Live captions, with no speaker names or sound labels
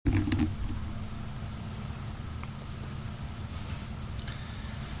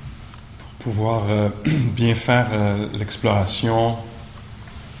pouvoir bien faire l'exploration,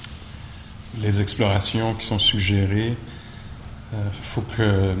 les explorations qui sont suggérées, il faut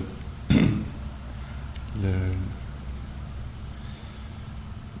que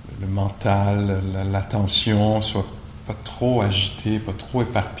le mental, l'attention soit pas trop agité, pas trop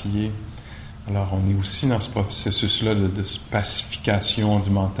éparpillé. Alors on est aussi dans ce processus-là de pacification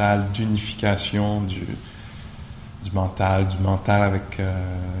du mental, d'unification du mental avec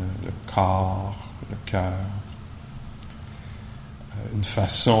le corps, le cœur. Une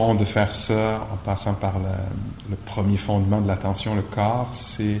façon de faire ça, en passant par le premier fondement de l'attention, le corps,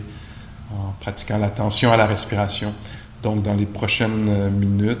 c'est en pratiquant l'attention à la respiration. Donc, dans les prochaines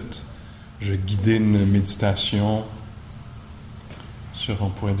minutes, je guidais une méditation sur, on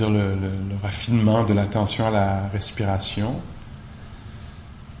pourrait dire, le raffinement de l'attention à la respiration.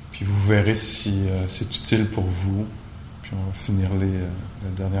 Puis vous verrez si c'est utile pour vous. Puis on va finir la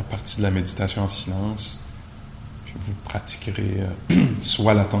dernière partie de la méditation en silence. Puis vous pratiquerez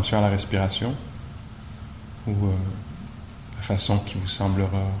soit l'attention à la respiration ou la façon qui vous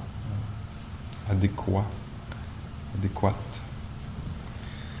semblera adéquate.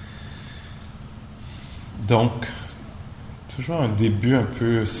 Donc, toujours un début un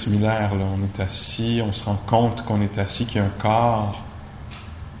peu similaire, là. On est assis, on se rend compte qu'on est assis, qu'il y a un corps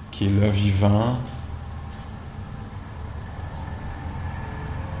qui est là, vivant.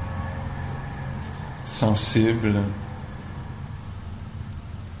 Sensible.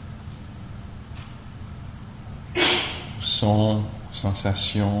 Aux sons, aux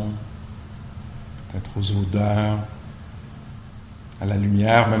sensations, peut-être aux odeurs, à la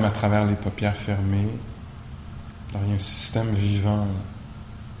lumière, même à travers les paupières fermées. Alors il y a un système vivant.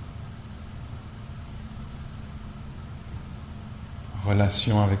 En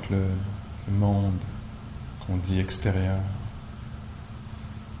relation avec le monde qu'on dit extérieur.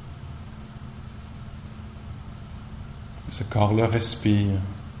 Ce corps-là respire.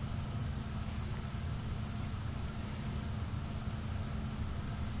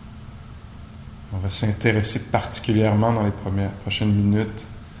 On va s'intéresser particulièrement dans les prochaines minutes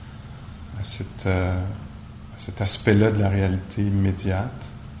à cet aspect-là de la réalité immédiate,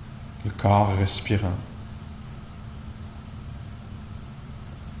 le corps respirant.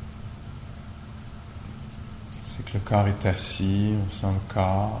 C'est que le corps est assis, on sent le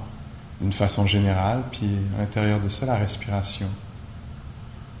corps d'une façon générale, puis à l'intérieur de ça, la respiration.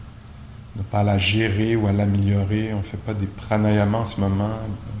 Ne pas la gérer ou à l'améliorer, on ne fait pas des pranayamas en ce moment,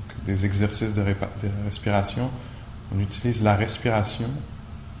 donc des exercices de respiration. On utilise la respiration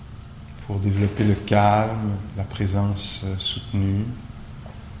pour développer le calme, la présence soutenue,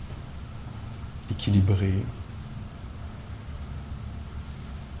 équilibrée.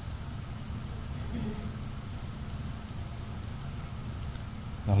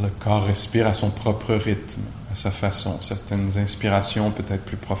 Alors le corps respire à son propre rythme, à sa façon. Certaines inspirations peut-être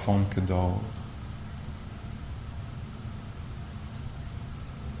plus profondes que d'autres.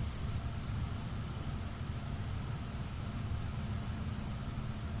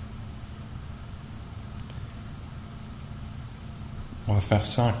 On va faire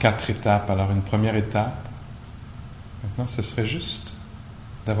ça en 4 étapes. Alors une première étape, maintenant ce serait juste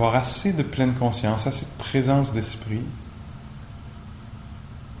d'avoir assez de pleine conscience, assez de présence d'esprit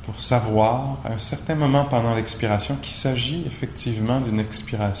pour savoir, à un certain moment pendant l'expiration, qu'il s'agit effectivement d'une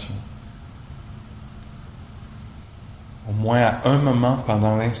expiration. Au moins à un moment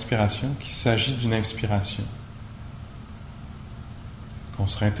pendant l'inspiration, qu'il s'agit d'une inspiration. Qu'on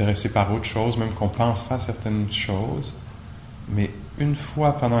sera intéressé par autre chose, même qu'on pensera à certaines choses, mais une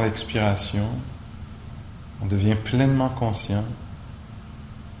fois pendant l'expiration, on devient pleinement conscient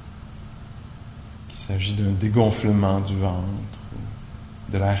qu'il s'agit d'un dégonflement du ventre,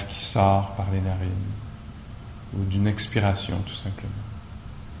 de l'air qui sort par les narines, ou d'une expiration tout simplement.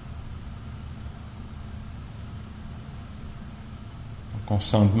 Donc on ne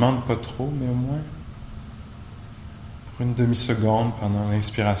s'en demande pas trop, mais au moins pour une demi-seconde pendant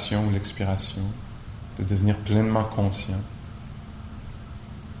l'inspiration ou l'expiration, de devenir pleinement conscient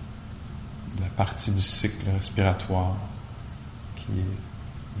de la partie du cycle respiratoire qui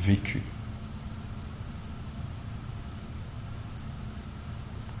est vécue.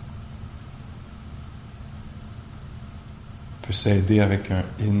 On peut s'aider avec un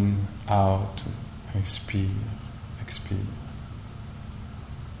in, out, inspire, expire.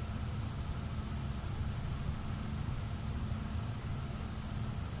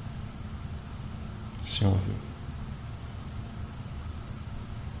 Si on veut.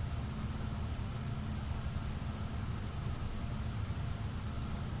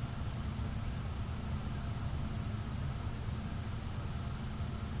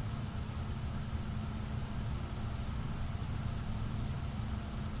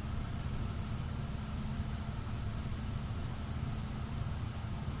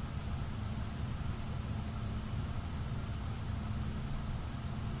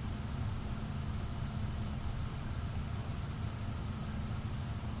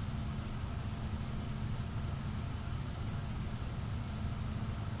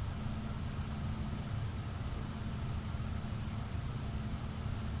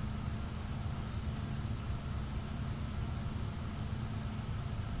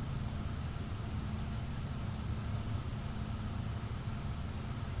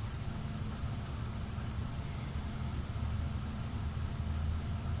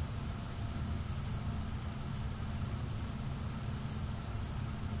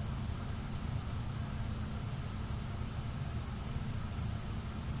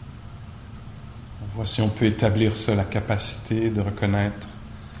 Voici, on peut établir ça, la capacité de reconnaître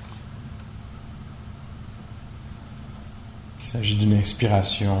qu'il s'agit d'une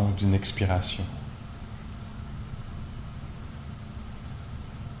inspiration, d'une expiration.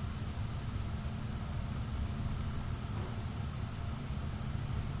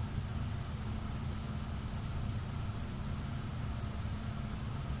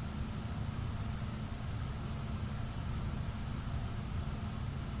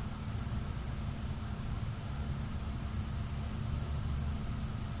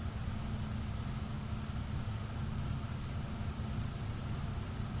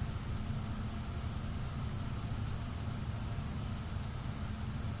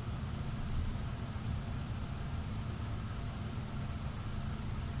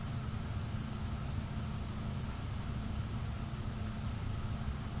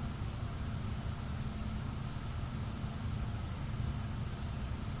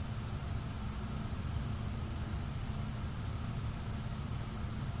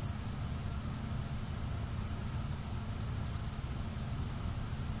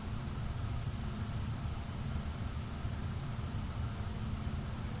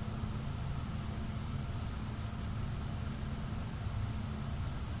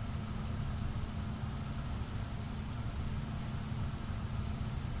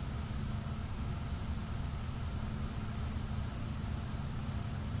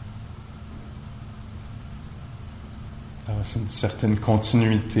 Alors, c'est une certaine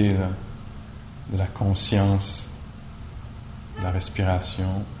continuité là, de la conscience, de la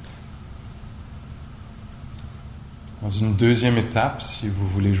respiration. Dans une deuxième étape, si vous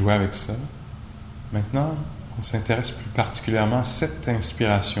voulez jouer avec ça, maintenant, on s'intéresse plus particulièrement à cette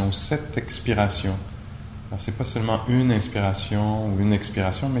inspiration, cette expiration. Alors, c'est pas seulement une inspiration ou une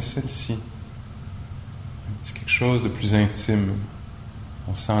expiration, mais celle-ci. C'est quelque chose de plus intime.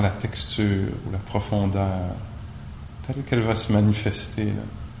 On sent la texture ou la profondeur, telle qu'elle va se manifester là.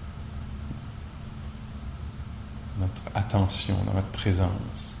 Notre attention, dans notre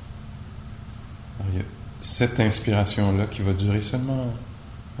présence. Alors, il y a cette inspiration-là qui va durer seulement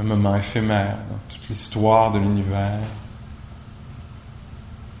un moment éphémère dans toute l'histoire de l'univers.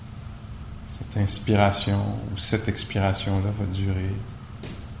 Cette inspiration ou cette expiration-là va durer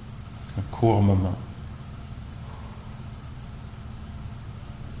un court moment.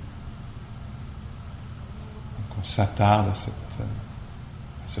 Donc on s'attarde à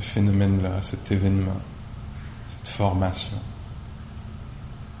ce phénomène-là, à cet événement, cette formation.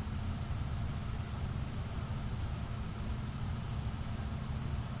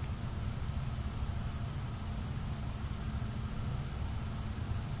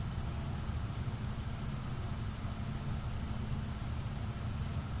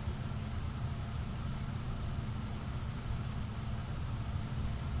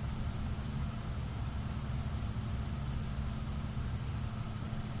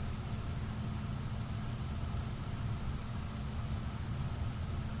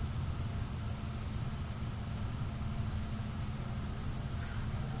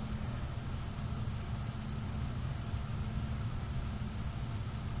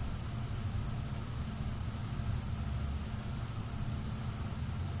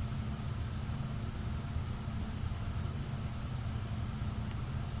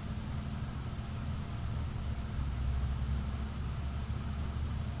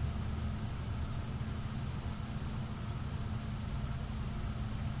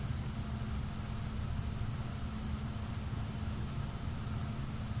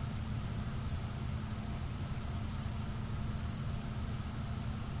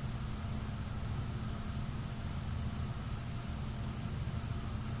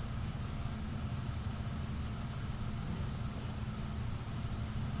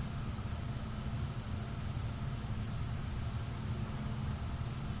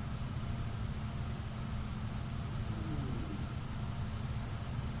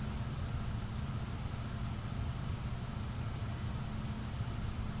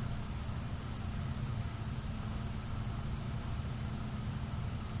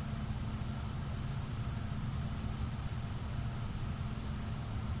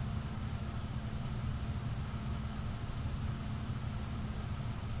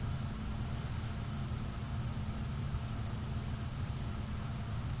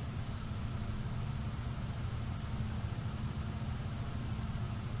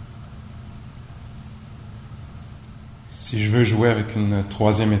 Si je veux jouer avec une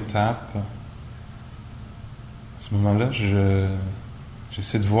troisième étape, à ce moment-là,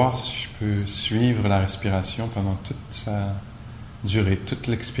 j'essaie de voir si je peux suivre la respiration pendant toute sa durée, toute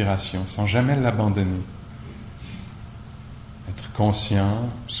l'expiration, sans jamais l'abandonner. Être conscient,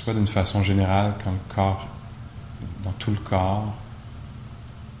 soit d'une façon générale, quand le corps, dans tout le corps,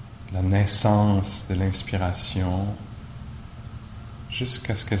 la naissance de l'inspiration,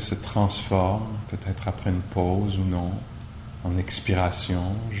 jusqu'à ce qu'elle se transforme, peut-être après une pause ou non, en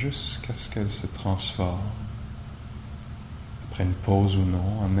expiration, jusqu'à ce qu'elle se transforme, après une pause ou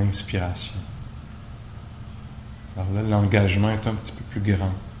non, en inspiration. Alors là, l'engagement est un petit peu plus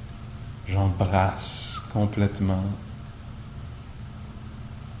grand. J'embrasse complètement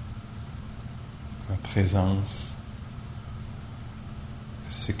ma présence,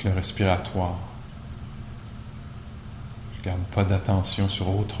 le cycle respiratoire. Je ne garde pas d'attention sur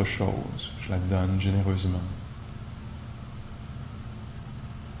autre chose, je la donne généreusement.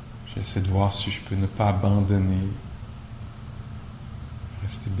 J'essaie de voir si je peux ne pas abandonner,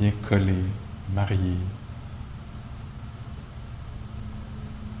 rester bien collé, marié.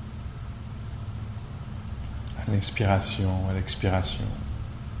 À l'inspiration, à l'expiration.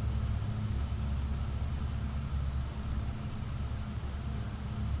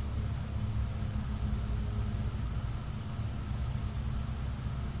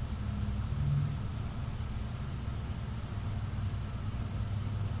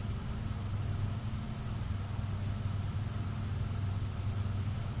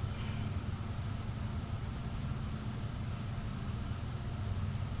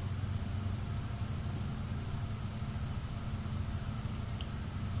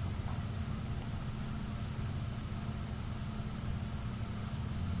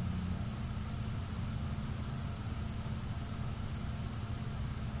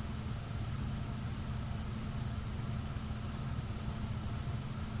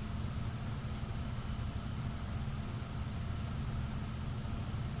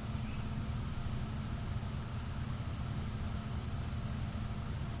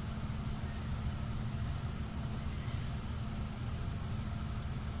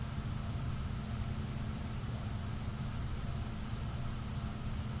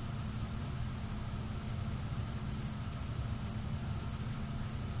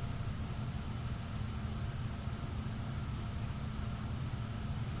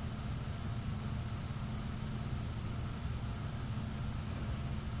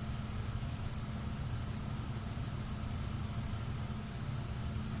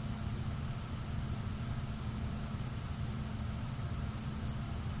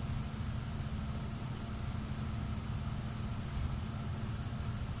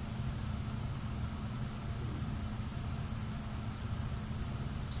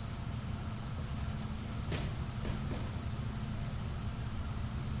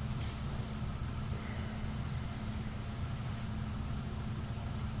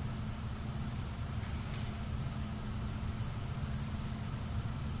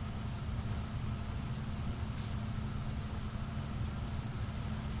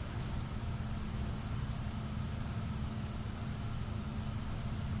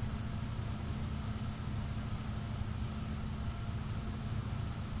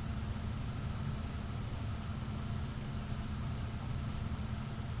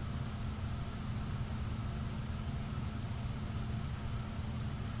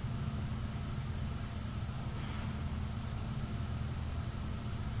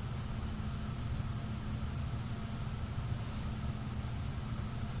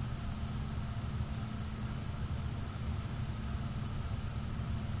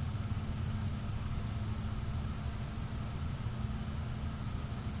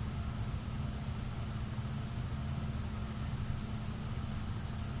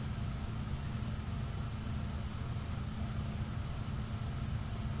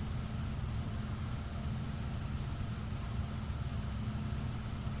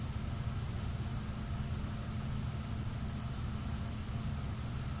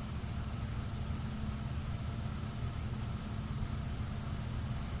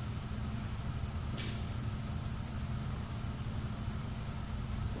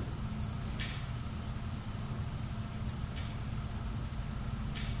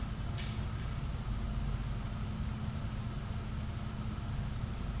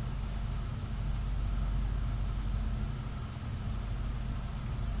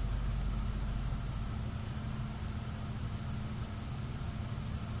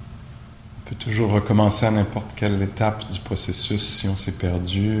 On peut toujours recommencer à n'importe quelle étape du processus si on s'est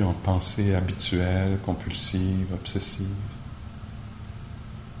perdu en pensée habituelle, compulsive, obsessive.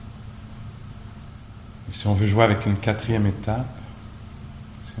 Et si on veut jouer avec une quatrième étape,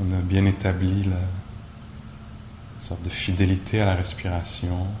 si on a bien établi la sorte de fidélité à la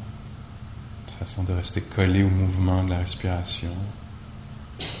respiration, de façon de rester collé au mouvement de la respiration,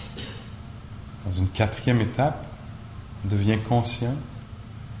 dans une quatrième étape, on devient conscient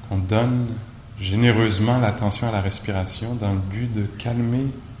qu'on donne généreusement l'attention à la respiration dans le but de calmer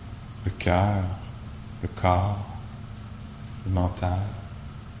le cœur, le corps, le mental.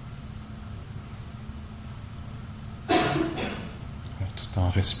 Alors, tout en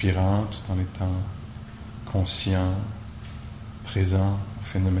respirant, tout en étant conscient, présent au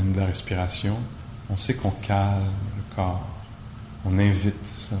phénomène de la respiration, on sait qu'on calme le corps, on invite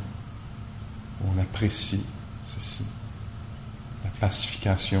ça, on apprécie ceci, la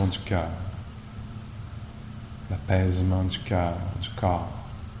pacification du cœur, l'apaisement du cœur, du corps,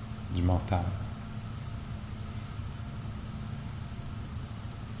 du mental.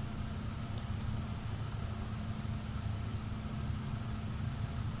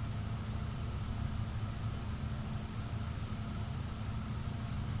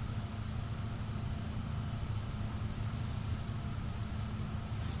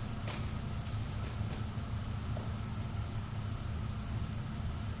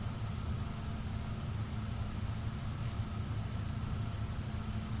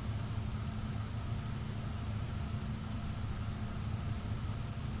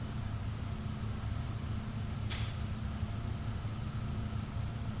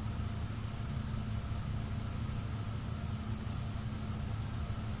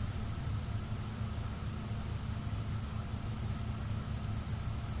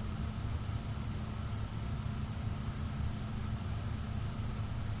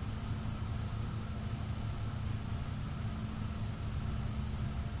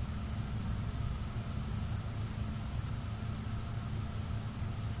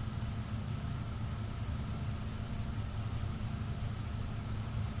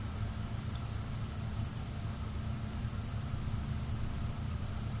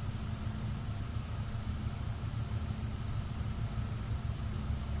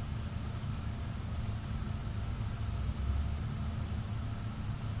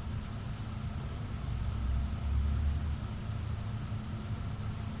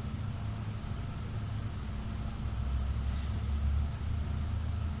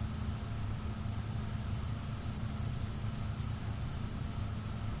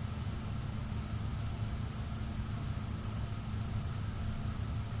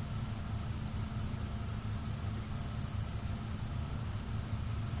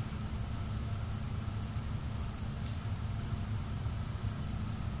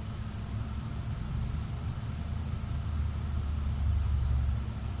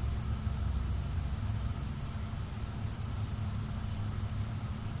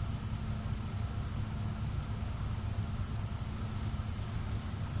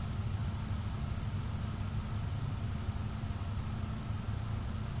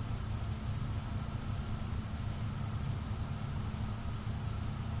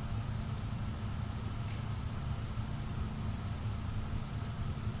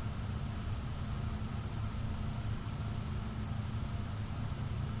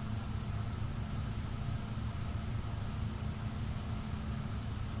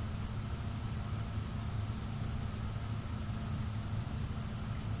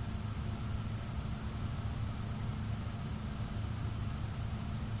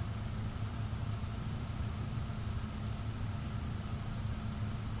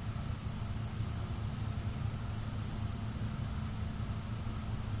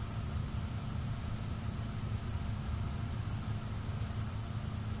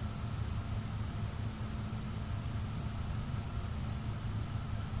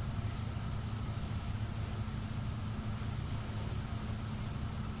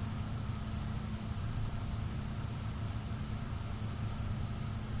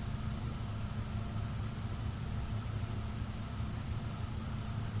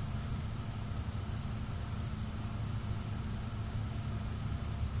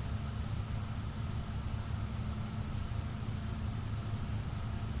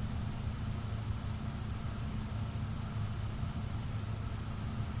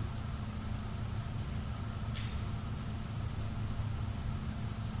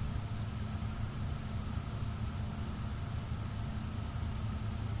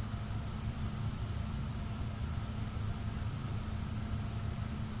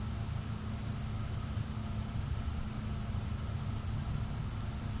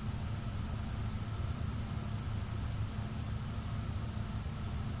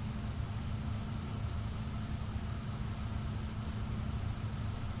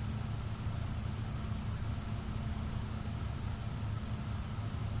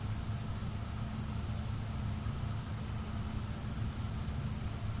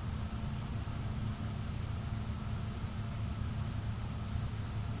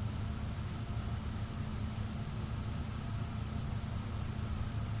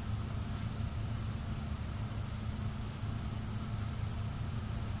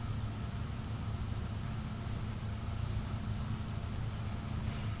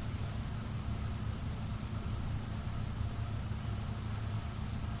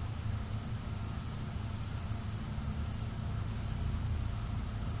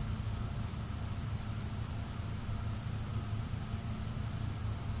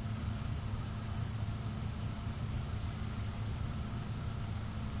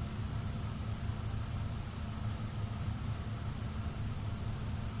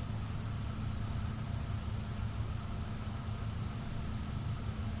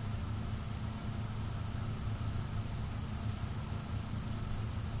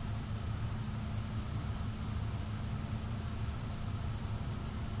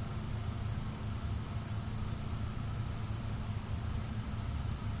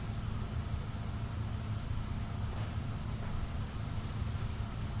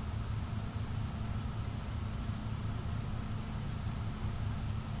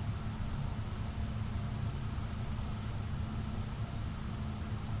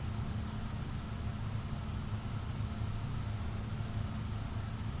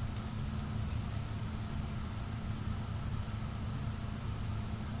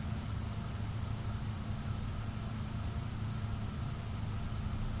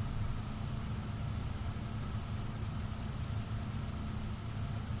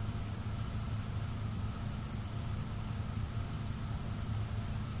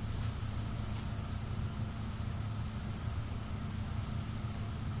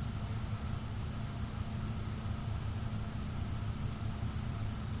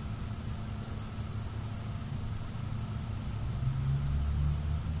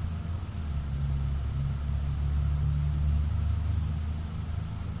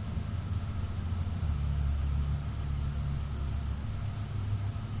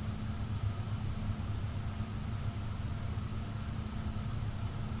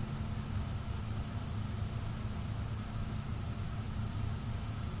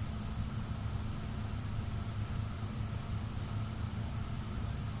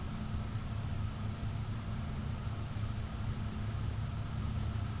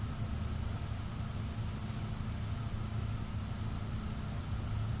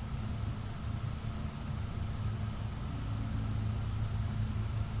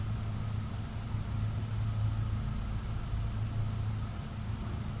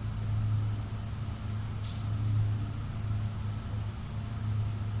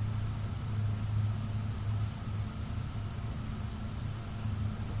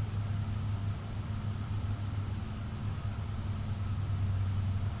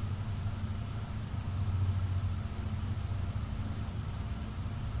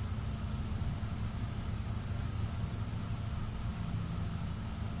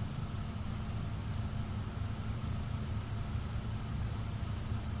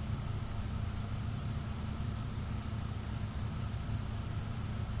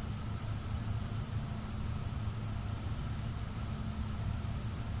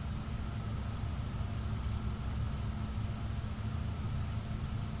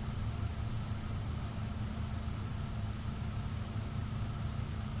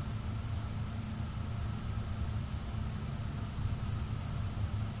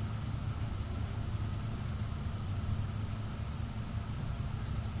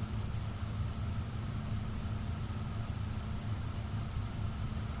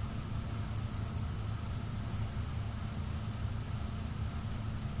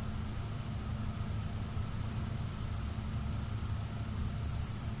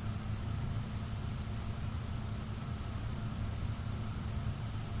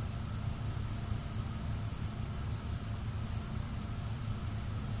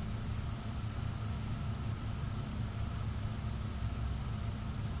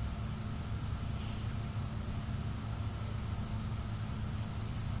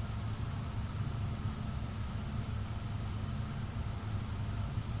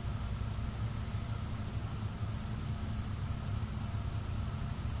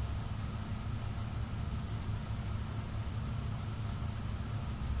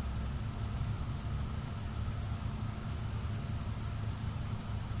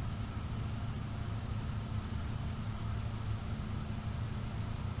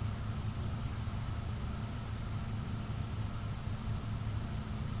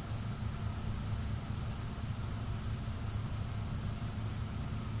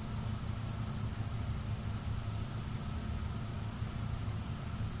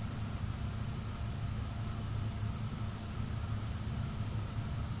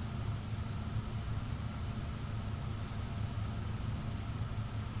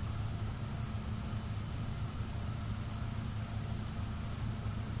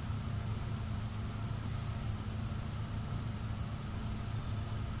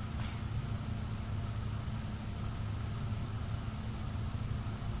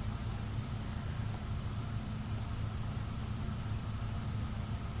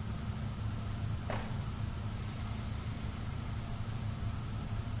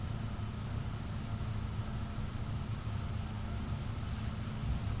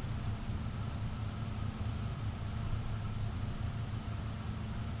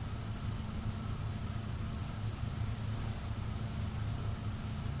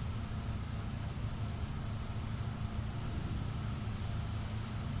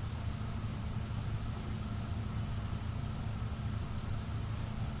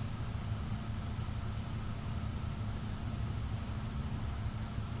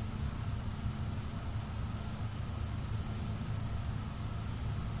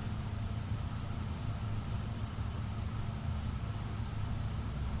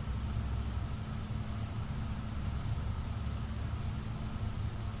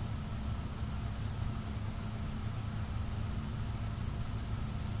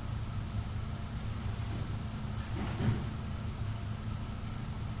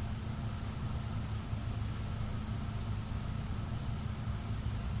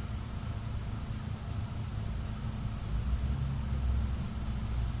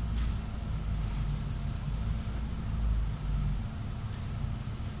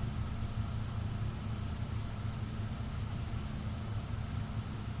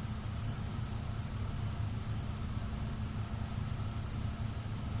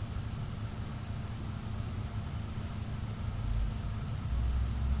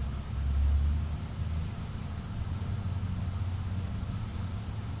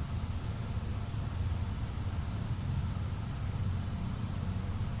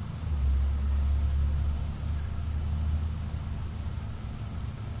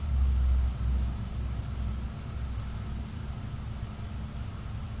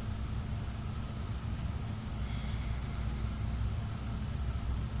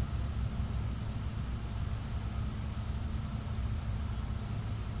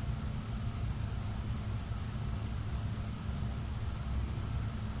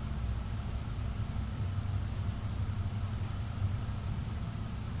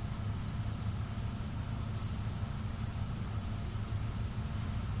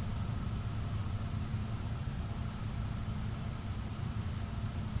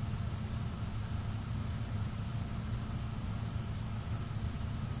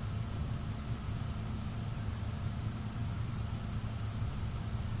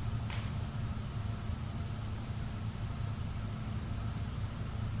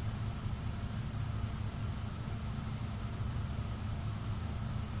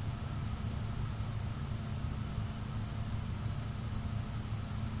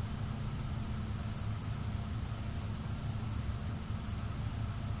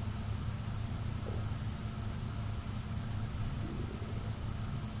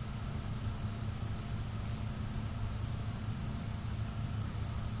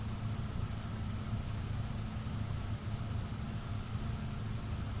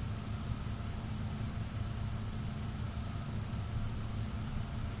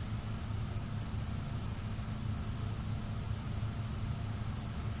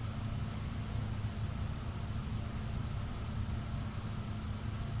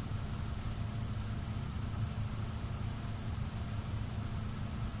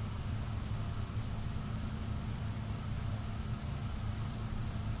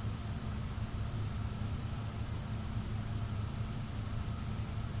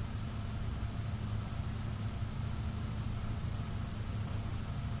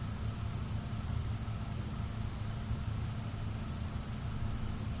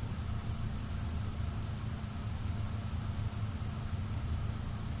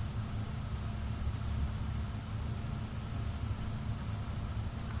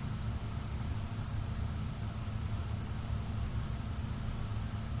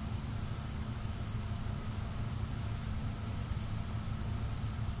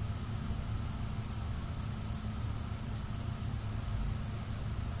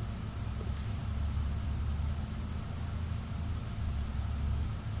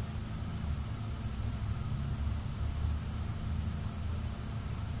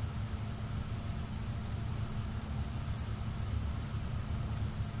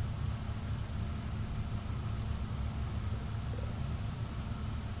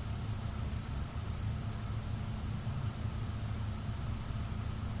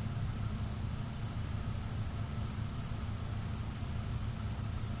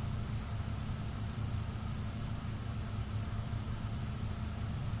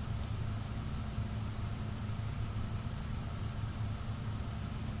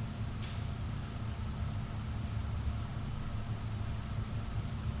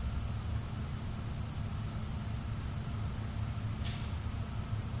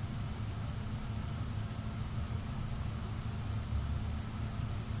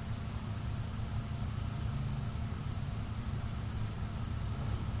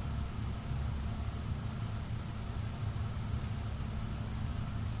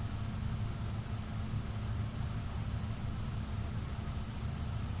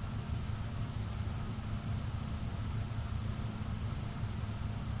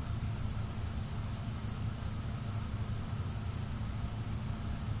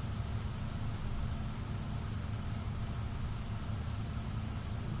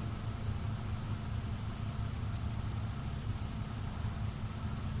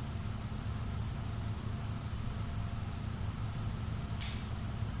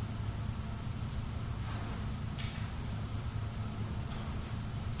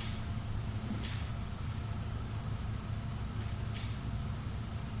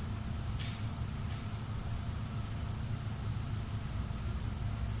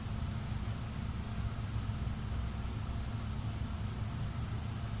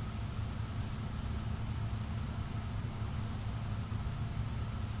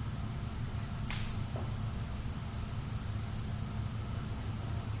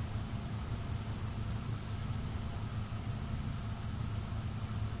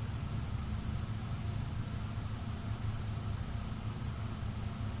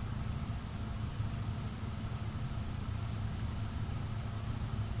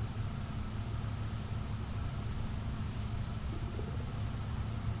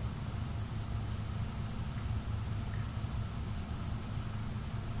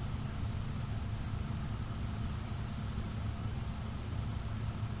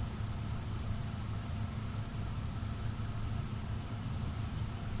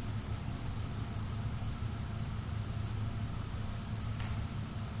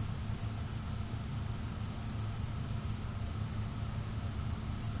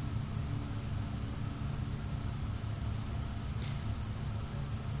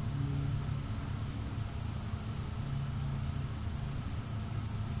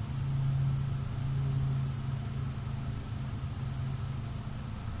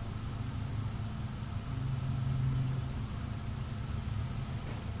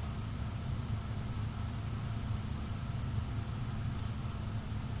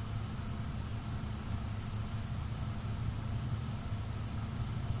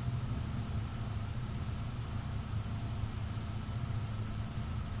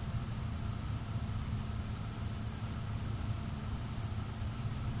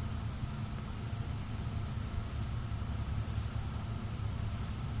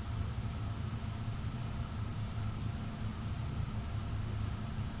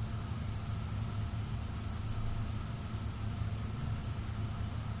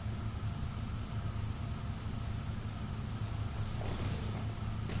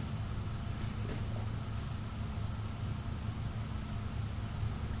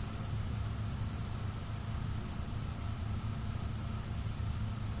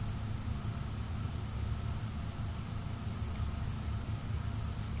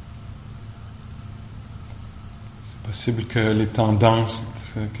 possible que les tendances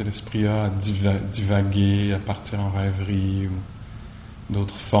que l'esprit a à divaguer, à partir en rêverie ou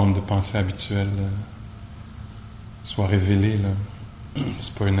d'autres formes de pensée habituelles soient révélées. Là.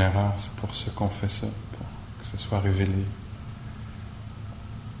 C'est pas une erreur, c'est pour ça qu'on fait ça, pour que ce soit révélé.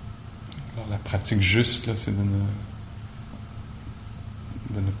 Alors la pratique juste, là, c'est de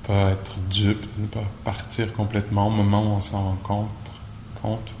ne pas être dupe, de ne pas partir complètement au moment où on s'en rend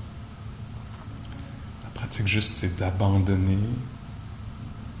compte. La pratique juste, c'est d'abandonner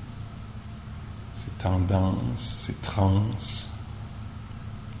ces tendances, ces transes,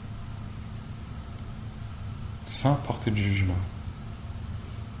 sans porter de jugement.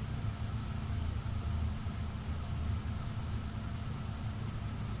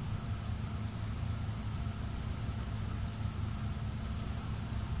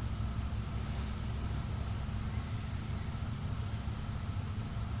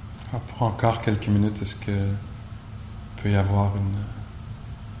 Alors pour encore quelques minutes, est-ce que peut y avoir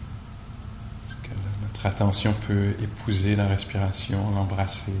est-ce que notre attention peut épouser la respiration,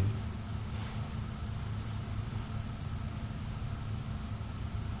 l'embrasser?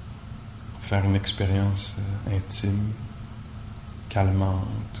 Faire une expérience intime,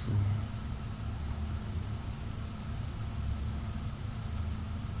 calmante ou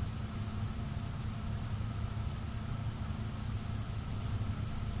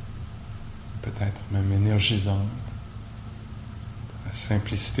peut-être même énergisante. La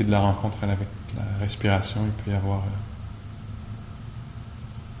simplicité de la rencontre avec la respiration, il peut y avoir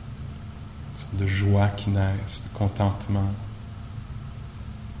une sorte de joie qui naît, de contentement.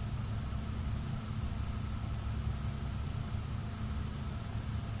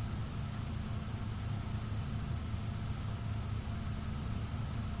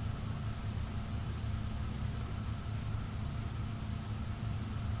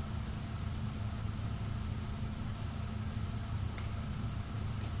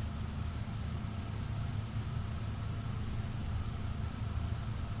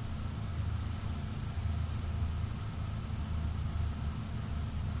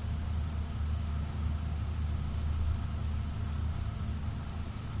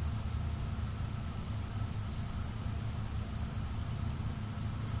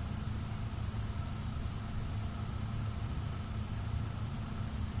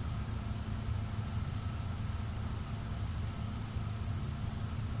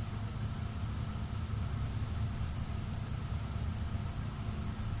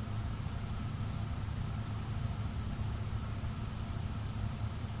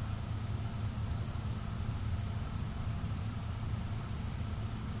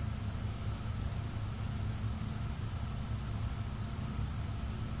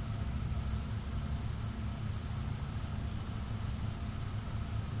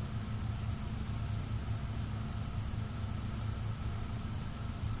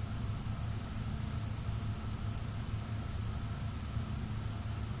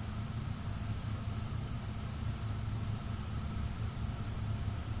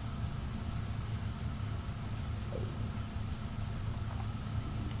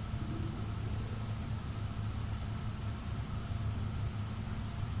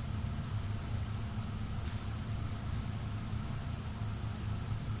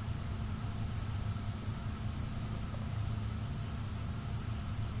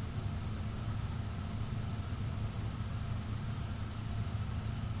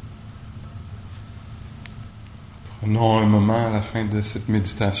 Prenons un moment à la fin de cette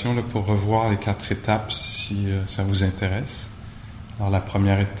méditation là, pour revoir les 4 étapes si ça vous intéresse. Alors la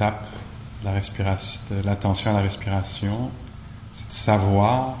première étape de l'attention à la respiration, c'est de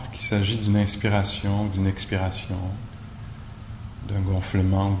savoir qu'il s'agit d'une inspiration ou d'une expiration, d'un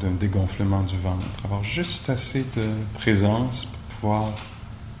gonflement ou d'un dégonflement du ventre. Avoir juste assez de présence pour pouvoir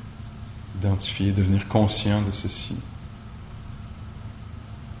identifier, devenir conscient de ceci.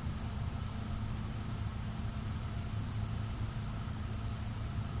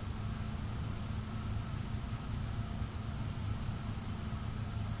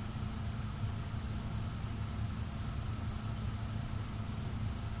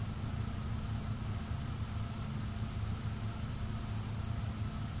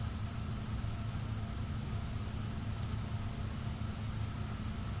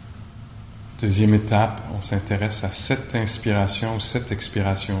 Deuxième étape, on s'intéresse à cette inspiration ou cette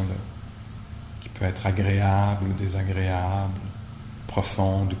expiration-là, qui peut être agréable ou désagréable,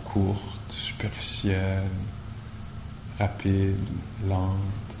 profonde ou courte, superficielle, rapide, lente.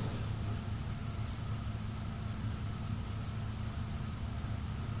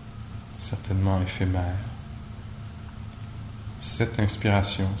 Certainement éphémère. Cette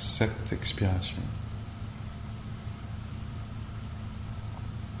inspiration, cette expiration.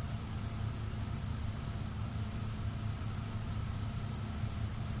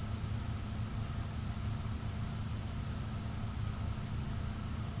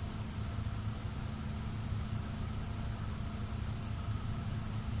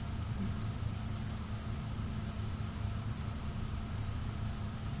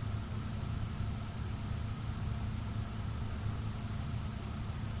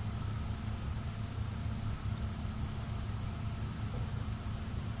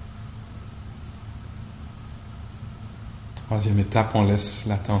 Troisième étape, on laisse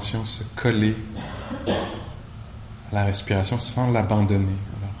l'attention se coller à la respiration sans l'abandonner.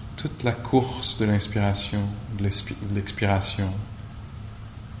 Alors, toute la course de l'inspiration, de l'expiration,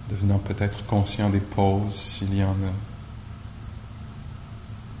 devenant peut-être conscient des pauses s'il y en a.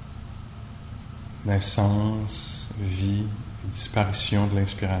 Naissance, vie et disparition de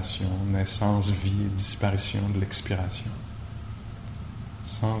l'inspiration, naissance, vie et disparition de l'expiration,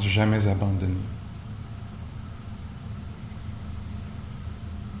 sans jamais abandonner.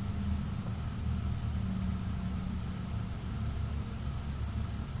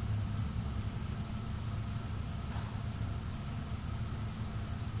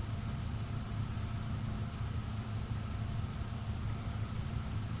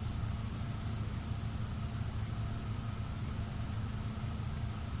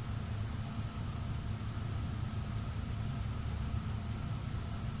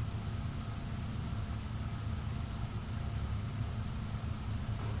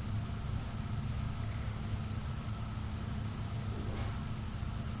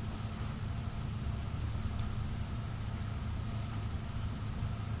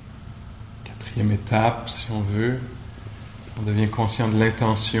 Quatrième étape, si on veut, on devient conscient de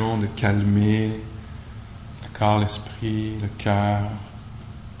l'intention de calmer le corps, l'esprit, le cœur,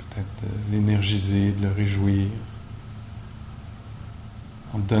 peut-être de l'énergiser, de le réjouir,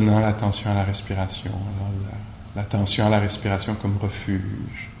 en donnant l'attention à la respiration. Alors, l'attention à la respiration comme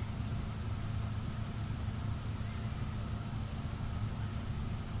refuge.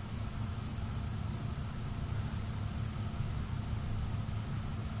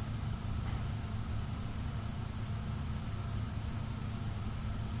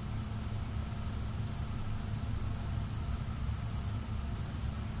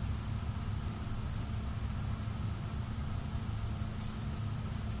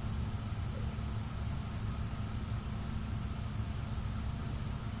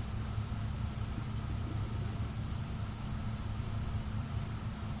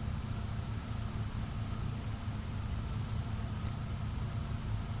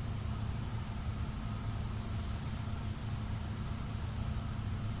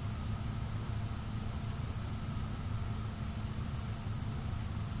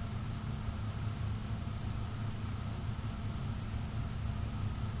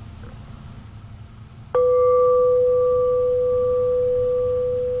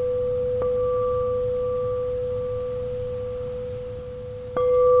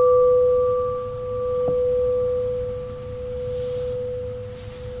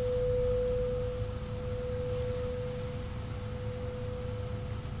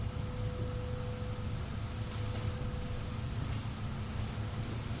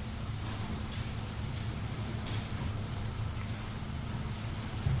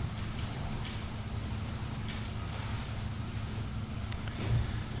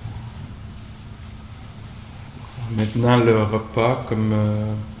 Maintenant, le repas comme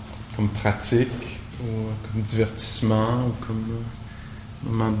pratique, ou comme divertissement, ou comme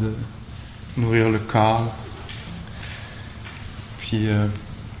moment de nourrir le corps. Puis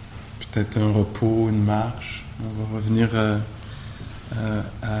peut-être un repos, une marche. On va revenir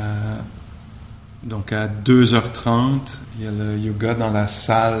donc à 2h30. Il y a le yoga dans la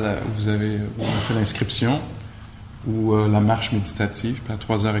salle où vous avez fait l'inscription, ou la marche méditative. Puis à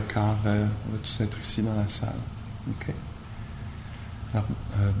 3h15, on va tous être ici dans la salle. OK. Alors,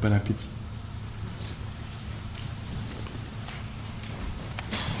 bon appétit.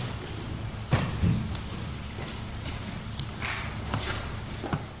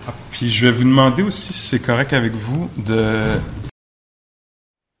 Puis je vais vous demander aussi si c'est correct avec vous de...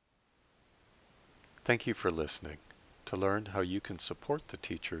 Thank you for listening. To learn how you can support the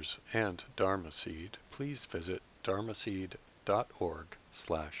teachers and Dharma Seed, please visit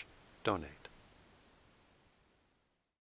dharmaseed.org/donate.